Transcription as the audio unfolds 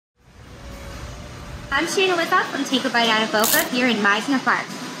I'm Shaina Wizov from Take a Bite Out of Boca here in Mizner Park.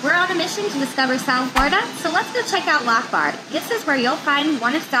 We're on a mission to discover South Florida, so let's go check out Loch Bar. This is where you'll find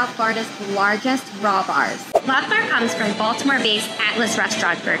one of South Florida's largest raw bars. Loch Bar comes from Baltimore-based Atlas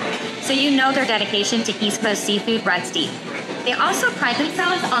Restaurant Group, so you know their dedication to East Coast seafood runs deep. They also pride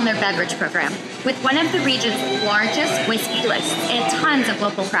themselves on their beverage program, with one of the region's largest whiskey lists and tons of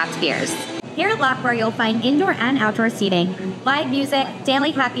local craft beers. Here at Loch Bar, you'll find indoor and outdoor seating, live music,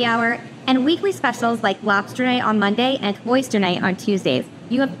 daily happy hour, and weekly specials like Lobster Night on Monday and Oyster Night on Tuesdays.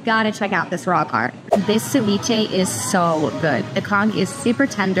 You have got to check out this raw bar. This ceviche is so good. The conch is super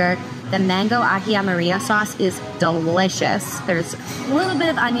tender. The mango ají amarillo sauce is delicious. There's a little bit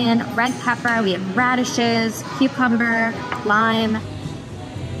of onion, red pepper, we have radishes, cucumber, lime.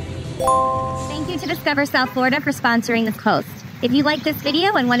 Thank you to Discover South Florida for sponsoring this post. If you like this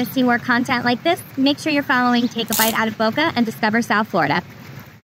video and want to see more content like this, make sure you're following Take a Bite Out of Boca and Discover South Florida.